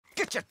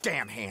Get your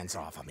damn hands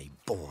off of me,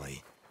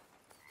 boy.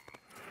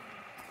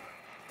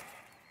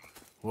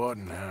 What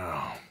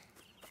now?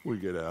 We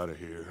get out of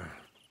here.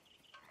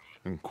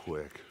 And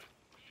quick.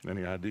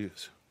 Any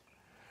ideas?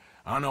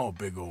 I know a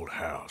big old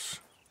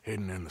house,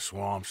 hidden in the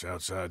swamps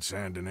outside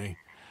Saint Denis.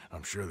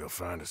 I'm sure they'll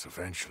find us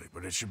eventually,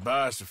 but it should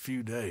buy us a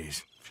few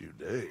days. A few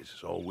days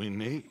is all we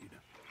need.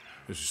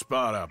 There's a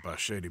spot out by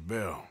Shady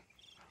Belle.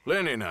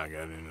 Lenny and I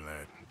got into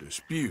that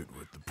dispute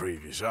with the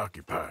previous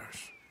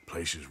occupiers.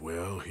 Place is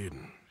well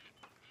hidden.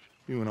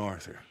 You and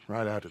Arthur,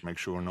 ride out to make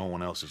sure no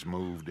one else has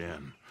moved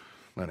in.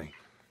 Lenny,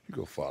 you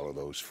go follow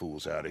those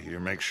fools out of here.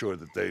 Make sure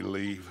that they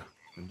leave.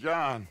 And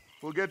John,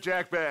 we'll get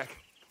Jack back,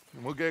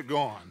 and we'll get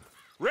going.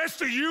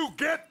 Rest of you,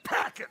 get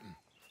packing!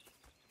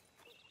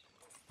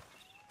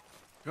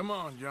 Come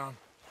on, John.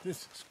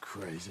 This is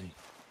crazy.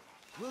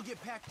 We'll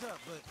get packed up,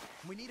 but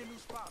we need a new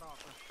spot,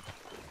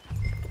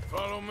 Arthur.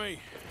 Follow me.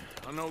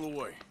 I know the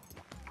way.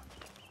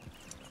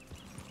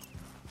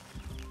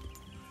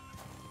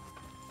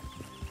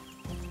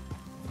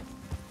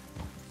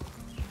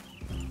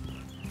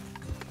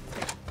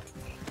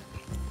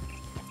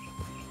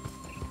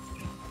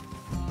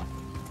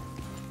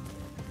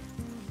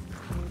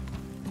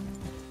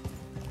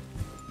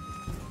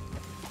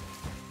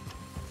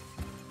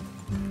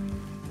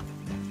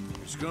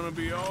 It's gonna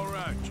be all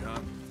right,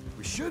 John.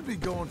 We should be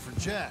going for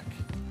Jack.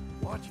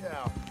 Watch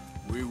out.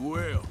 We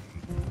will.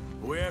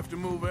 We have to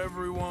move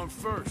everyone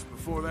first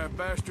before that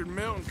bastard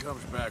Milton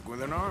comes back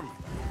with an army.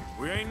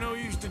 We ain't no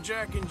use to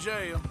Jack in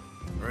jail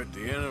or at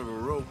the end of a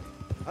rope.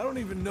 I don't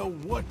even know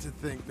what to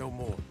think no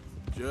more.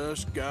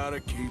 Just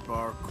gotta keep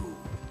our cool.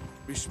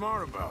 Be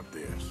smart about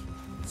this.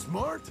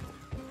 Smart?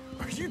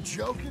 Are you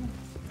joking?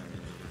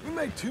 We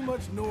made too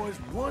much noise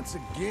once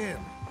again.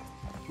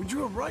 We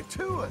drew him right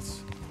to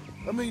us.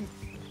 I mean,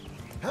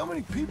 how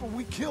many people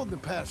we killed in the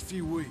past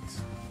few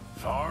weeks?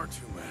 Far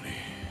too many.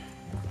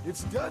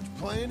 It's Dutch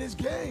playing his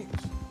games.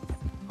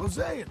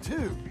 Hosea,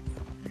 too.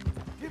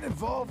 Getting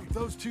involved with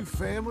those two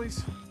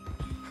families.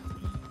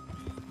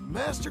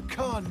 Master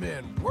con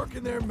men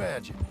working their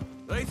magic.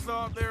 They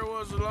thought there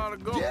was a lot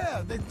of gold.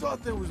 Yeah, they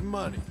thought there was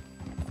money.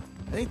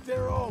 Ain't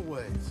there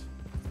always?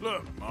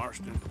 Look,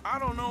 Marston, I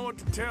don't know what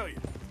to tell you.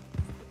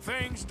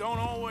 Things don't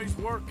always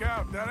work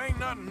out. That ain't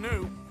nothing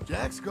new.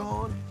 Jack's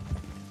gone.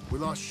 We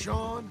lost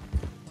Sean,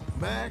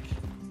 Mac,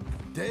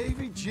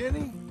 Davy,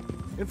 Jenny.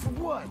 And for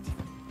what?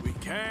 We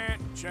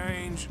can't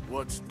change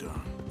what's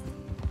done.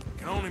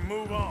 Can only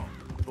move on.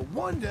 But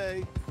one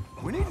day,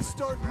 we need to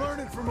start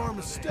learning from our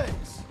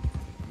mistakes.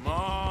 Come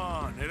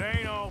on, it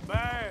ain't all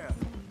bad.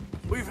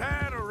 We've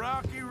had a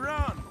rocky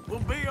run. We'll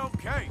be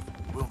okay.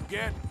 We'll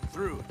get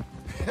through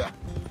it.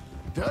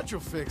 Dutch will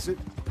fix it.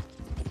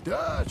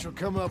 Dutch will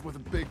come up with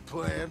a big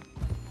plan.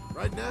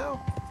 Right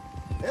now,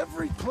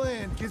 every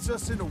plan gets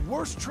us into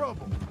worse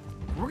trouble.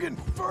 We're getting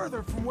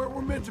further from where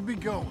we're meant to be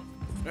going.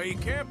 Now, you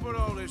can't put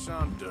all this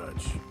on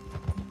Dutch.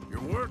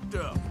 You're worked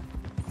up,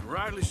 and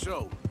rightly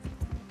so.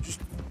 Just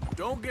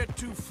don't get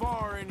too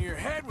far in your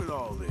head with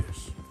all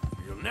this.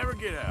 You'll never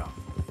get out.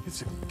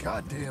 It's a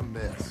goddamn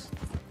mess.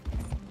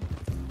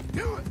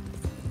 Do it!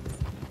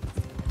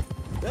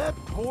 That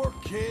poor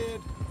kid.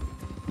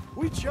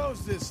 We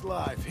chose this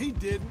life. He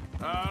didn't.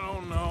 I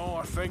don't know.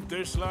 I think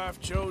this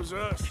life chose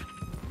us.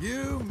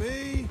 You,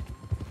 me,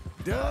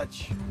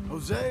 Dutch,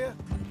 Hosea.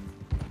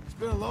 It's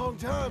been a long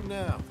time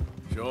now.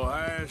 Sure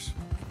has.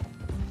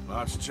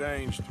 Lots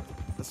changed.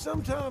 I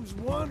sometimes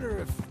wonder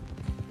if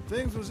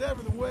things was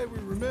ever the way we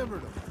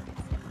remembered them.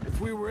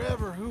 If we were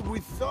ever who we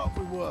thought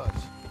we was.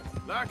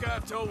 Like I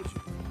told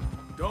you,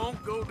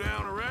 don't go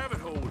down a rabbit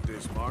hole with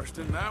this,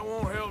 Marston. That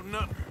won't help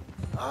nothing.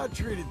 I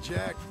treated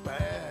Jack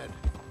bad.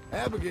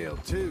 Abigail,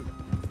 too.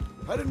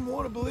 I didn't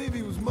want to believe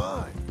he was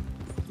mine.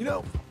 You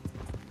know,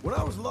 when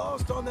I was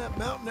lost on that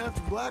mountain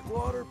after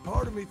Blackwater,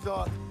 part of me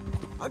thought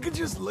I could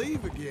just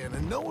leave again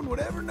and no one would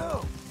ever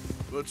know.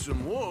 But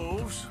some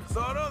wolves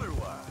thought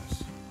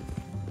otherwise.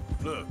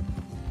 Look,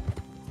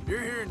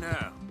 you're here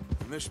now,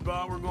 and this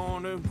spot we're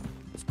going to,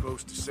 it's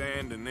close to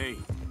Saint Denis.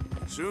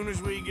 As soon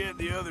as we get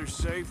the others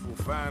safe, we'll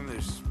find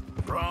this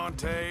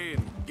Bronte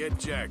and get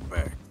Jack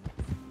back.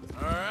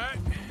 All right?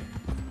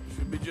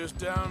 Should be just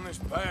down this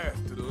path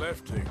to the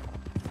left here.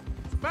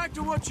 Back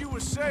to what you were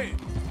saying.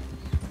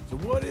 So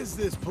what is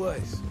this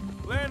place?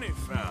 Lenny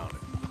found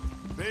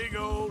it. Big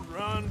old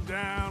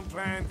run-down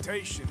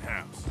plantation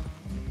house.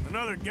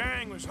 Another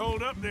gang was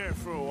holed up there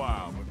for a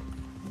while,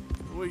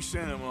 but we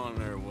sent them on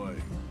their way.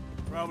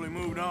 Probably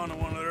moved on to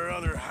one of their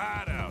other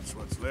hideouts,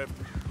 what's left.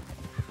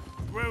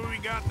 Where we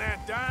got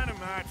that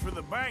dynamite for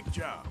the bank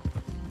job.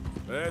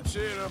 That's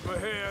it up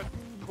ahead.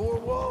 4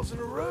 walls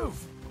and a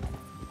roof.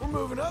 We're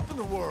moving up in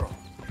the world.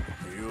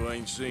 You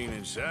ain't seen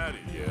inside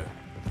it yet.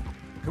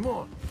 Come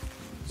on.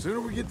 The sooner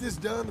we get this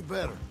done, the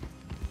better.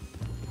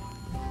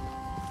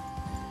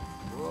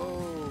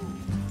 Whoa.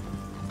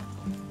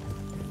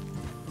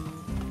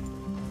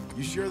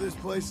 You sure this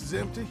place is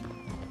empty?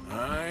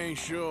 I ain't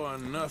sure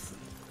on nothing.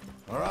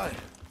 All right.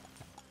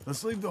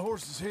 Let's leave the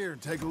horses here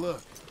and take a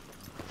look.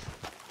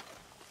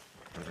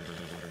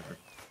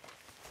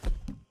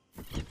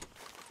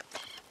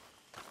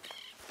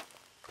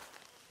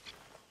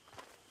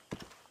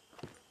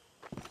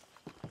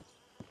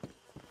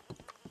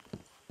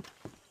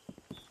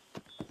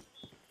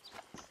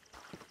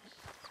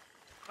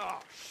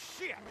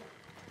 Shit!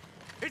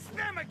 It's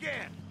them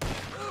again!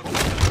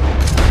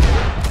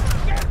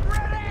 Get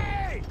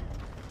ready!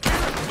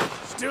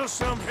 Still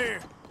some here.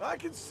 I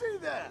can see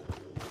that.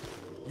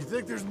 You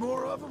think there's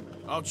more of them?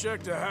 I'll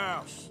check the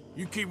house.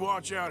 You keep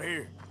watch out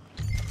here.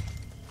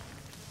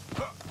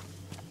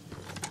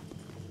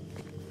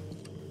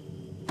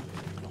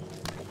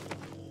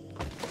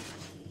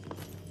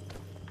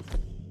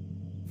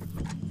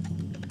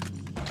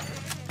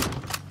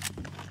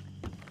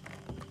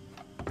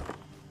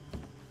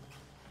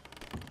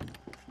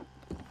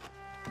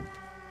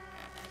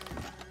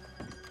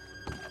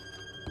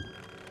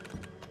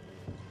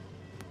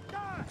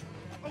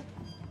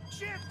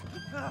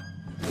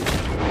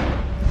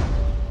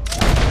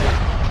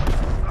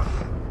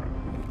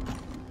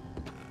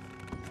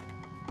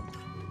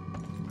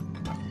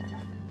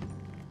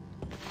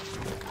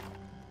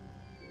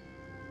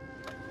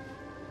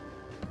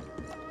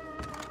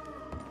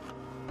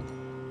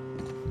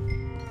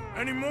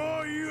 Any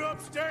more of you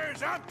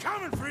upstairs? I'm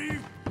coming for you.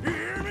 You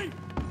hear me?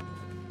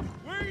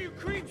 Where are you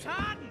creeps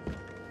hiding?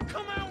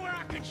 Come out where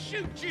I can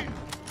shoot you!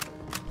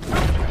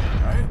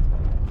 Right?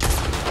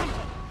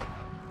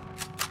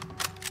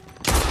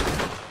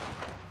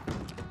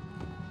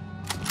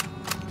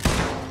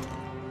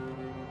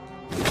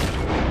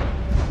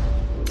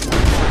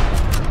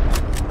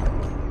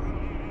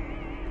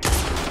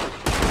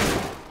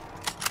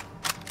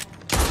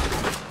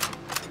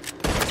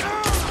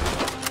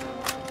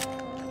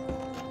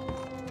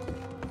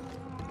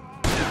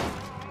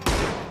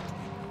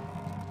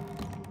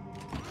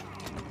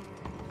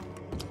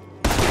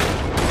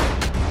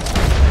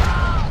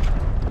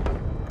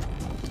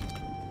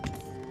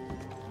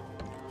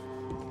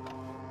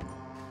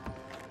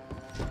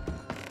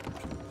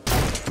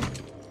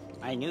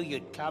 I knew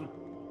you'd come.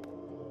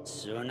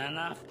 Soon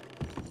enough.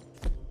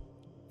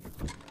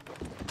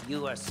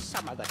 You are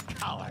some of the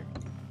coward.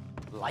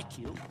 Like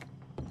you.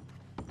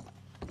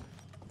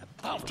 The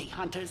bounty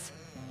hunters.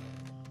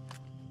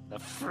 The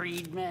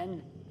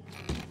freedmen.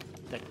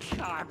 The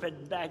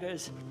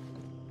carpetbaggers.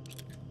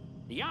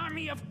 The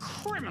army of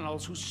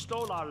criminals who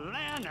stole our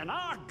land and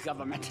our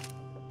government.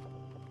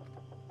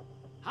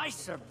 I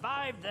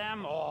survived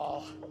them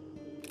all.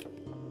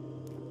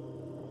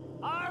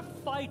 Our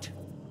fight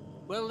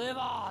will live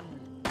on.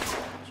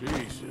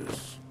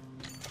 Jesus.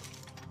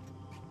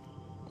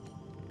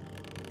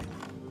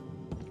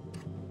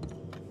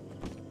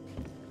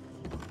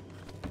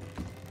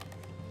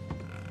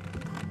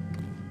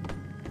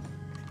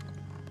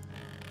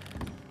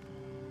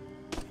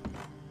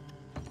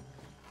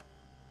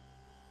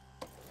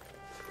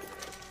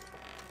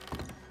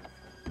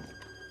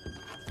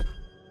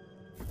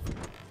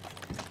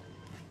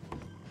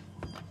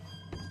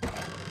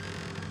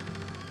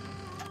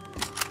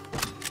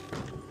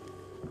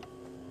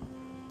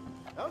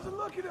 How's it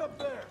looking up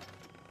there?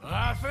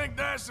 I think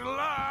that's a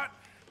lot.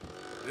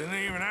 Didn't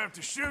even have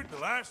to shoot the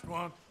last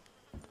one.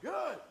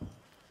 Good.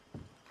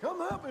 Come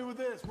help me with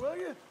this, will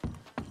you?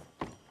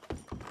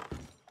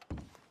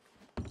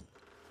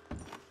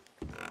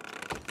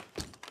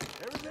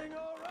 Everything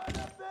all right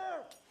up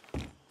there?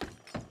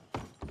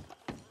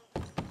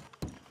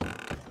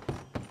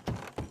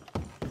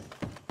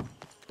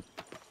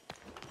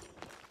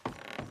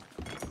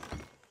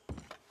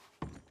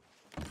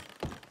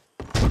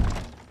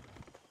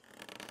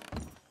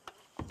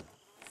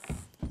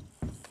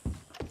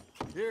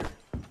 Here,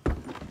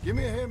 give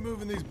me a hand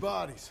moving these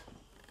bodies.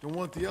 Don't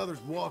want the others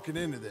walking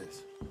into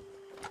this.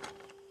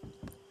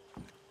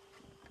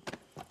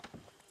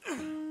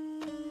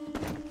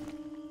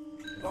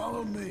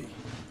 Follow me.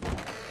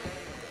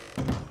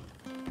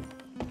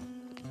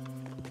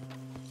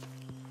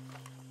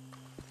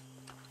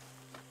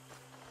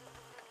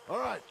 All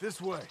right,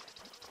 this way.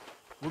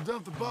 We'll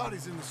dump the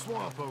bodies in the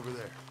swamp over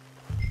there.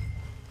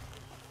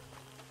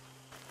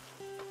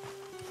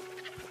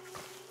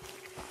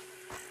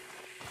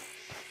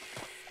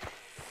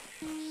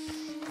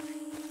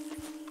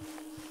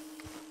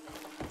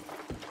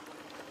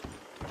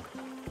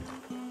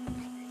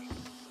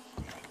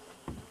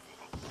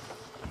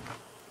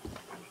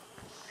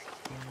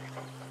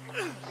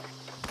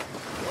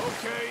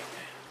 Okay,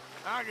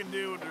 I can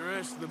deal with the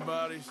rest of the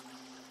bodies.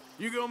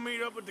 You go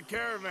meet up with the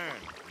caravan,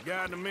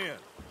 guide them in.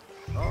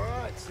 All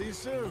right, see you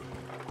soon.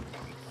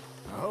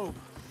 I hope.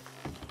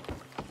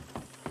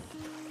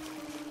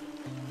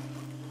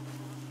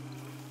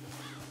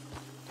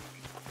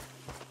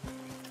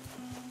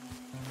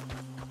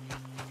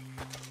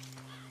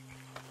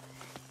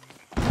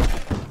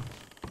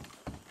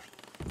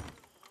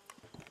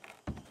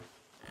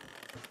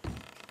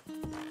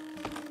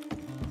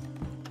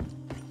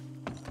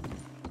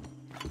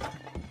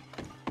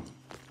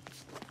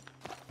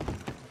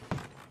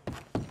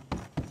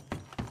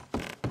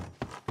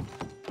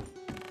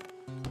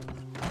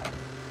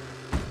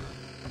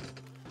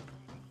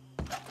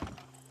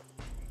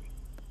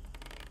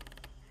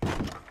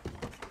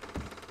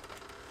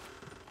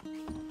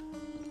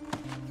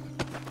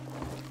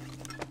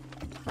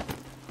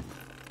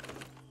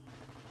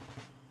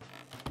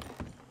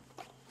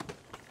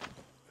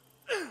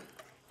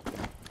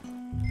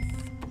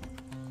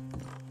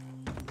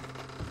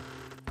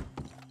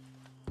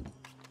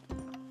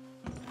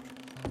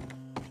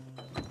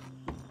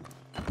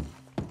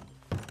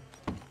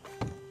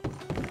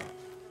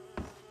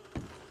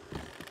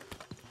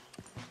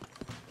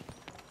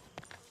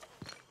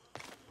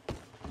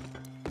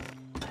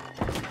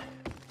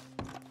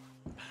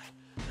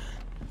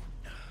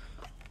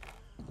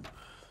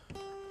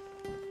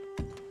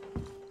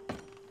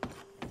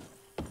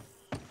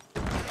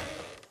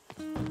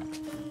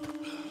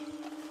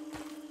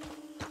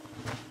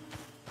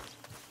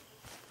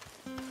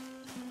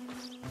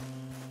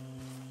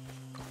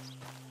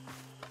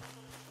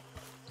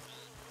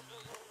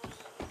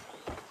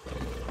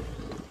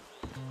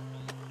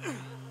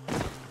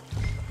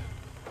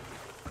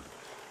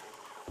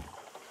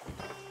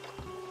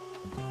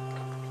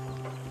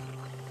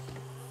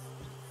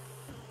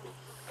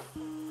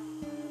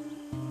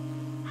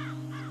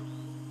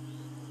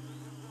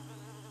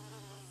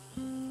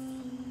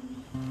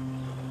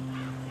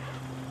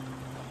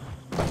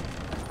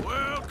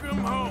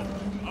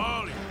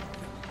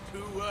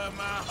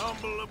 my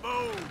humble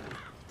abode.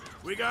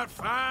 We got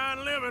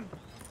fine living.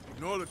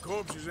 Ignore the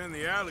corpses and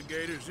the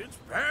alligators. It's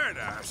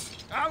paradise.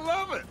 I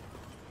love it.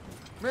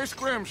 Miss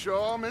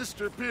Grimshaw,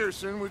 Mr.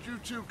 Pearson, would you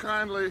two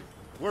kindly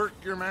work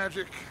your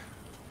magic?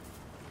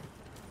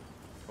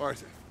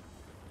 Arthur,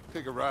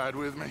 take a ride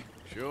with me.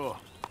 Sure.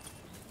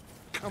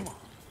 Come on.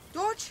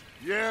 George,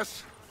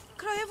 Yes?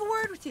 could I have a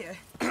word with you?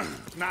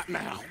 Not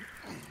now.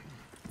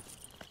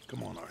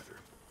 Come on, Arthur.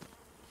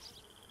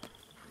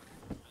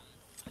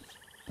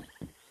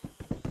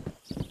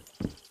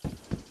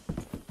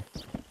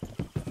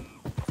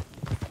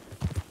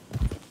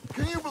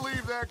 Can you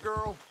believe that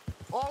girl?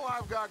 All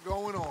I've got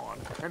going on,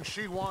 and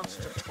she wants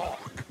to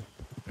talk.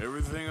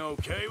 Everything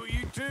okay with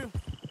you two?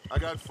 I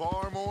got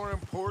far more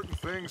important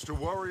things to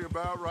worry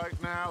about right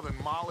now than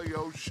Molly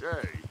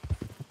O'Shea.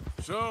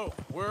 So,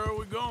 where are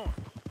we going?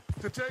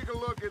 To take a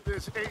look at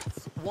this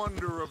eighth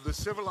wonder of the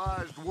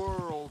civilized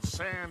world,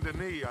 Saint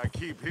Denis, I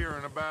keep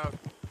hearing about.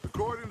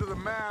 According to the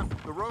map,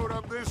 the road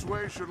up this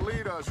way should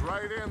lead us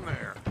right in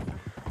there.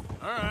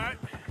 All right.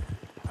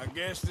 I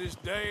guess this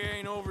day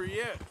ain't over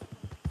yet.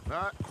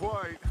 Not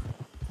quite.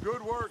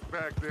 Good work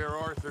back there,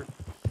 Arthur.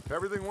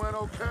 Everything went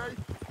okay?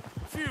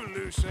 A few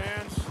loose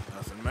ends,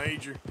 nothing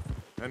major.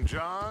 And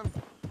John?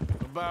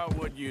 About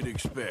what you'd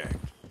expect.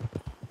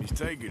 He's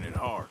taking it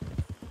hard.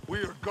 We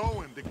are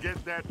going to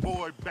get that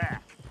boy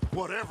back,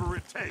 whatever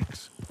it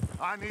takes.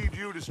 I need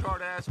you to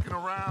start asking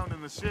around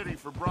in the city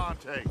for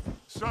Bronte.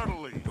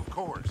 Subtly, of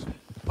course.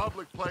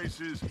 Public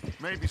places,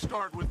 maybe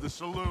start with the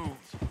saloons.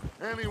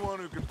 Anyone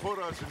who can put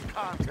us in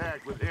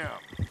contact with him.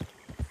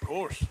 Of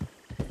course.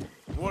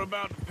 What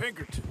about the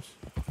Pinkertons?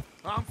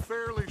 I'm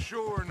fairly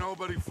sure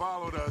nobody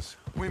followed us.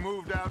 We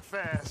moved out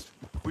fast.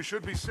 We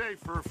should be safe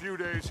for a few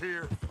days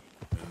here.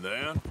 And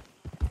then?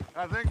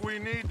 I think we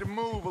need to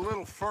move a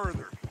little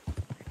further.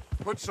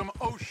 Put some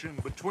ocean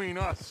between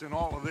us and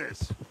all of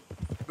this.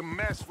 The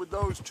mess with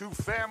those two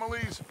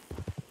families,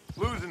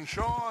 losing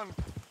Sean.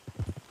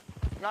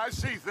 I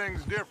see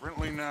things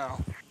differently now.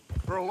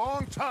 For a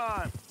long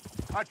time,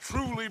 I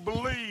truly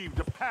believed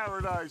a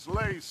paradise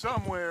lay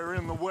somewhere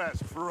in the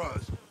West for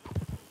us.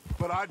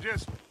 But I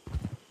just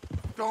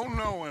don't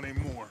know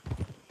anymore.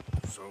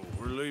 So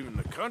we're leaving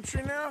the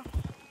country now?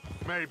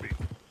 Maybe.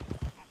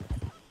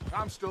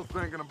 I'm still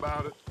thinking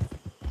about it.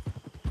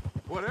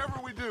 Whatever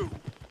we do,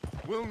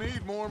 we'll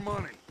need more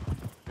money.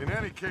 In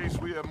any case,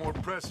 we have more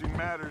pressing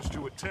matters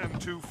to attend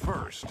to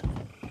first.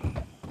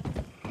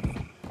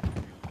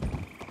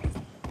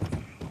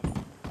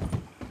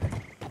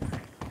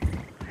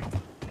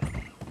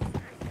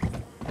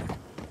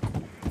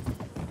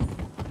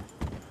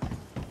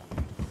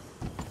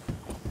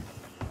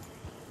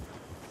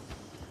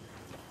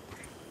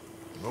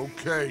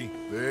 Okay,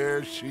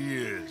 there she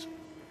is.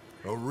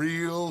 A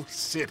real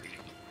city.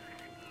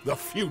 The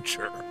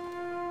future.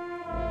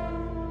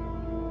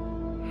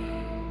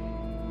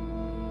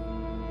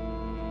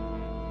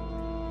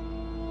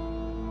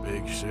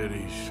 Big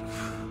cities.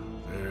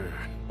 They're...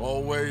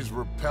 Always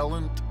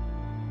repellent.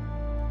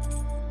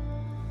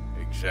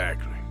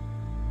 Exactly.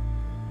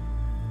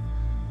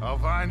 I'll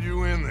find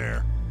you in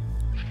there.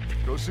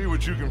 Go see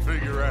what you can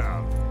figure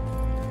out.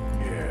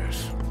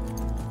 Yes.